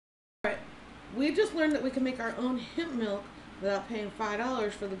we just learned that we can make our own hemp milk without paying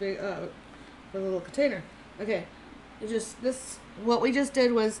 $5 for the big for the little container. Okay, what we just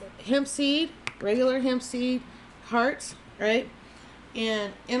did was hemp seed, regular hemp seed, hearts, right?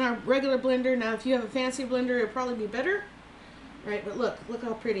 And in our regular blender, now if you have a fancy blender, it'll probably be better, right? But look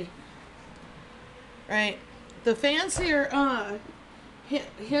how pretty, right? The fancier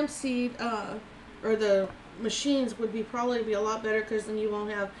hemp seed or the machines would probably be a lot better, because then you won't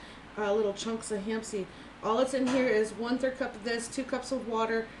have little chunks of hemp seed. All that's in here is 1/3 cup of this, 2 cups of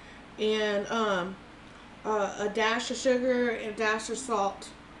water, and a dash of sugar and a dash of salt,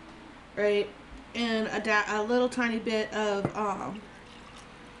 right? And a little tiny bit of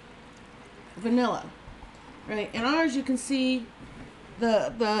vanilla, right? And ours, you can see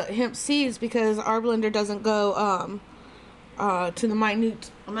the hemp seeds, because our blender doesn't go to the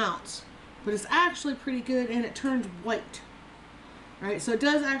minute amounts, but it's actually pretty good, and it turns white, right? So it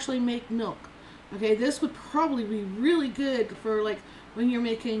does actually make milk. Okay, this would probably be really good for like when you're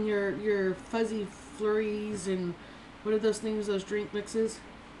making your fuzzy flurries and what are those things, those drink mixes,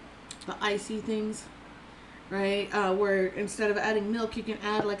 the icy things, right? Where instead of adding milk, you can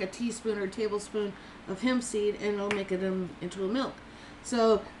add like a teaspoon or a tablespoon of hemp seed, and it'll make it into a milk.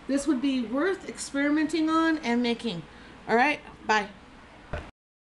 So this would be worth experimenting on and making. All right, bye.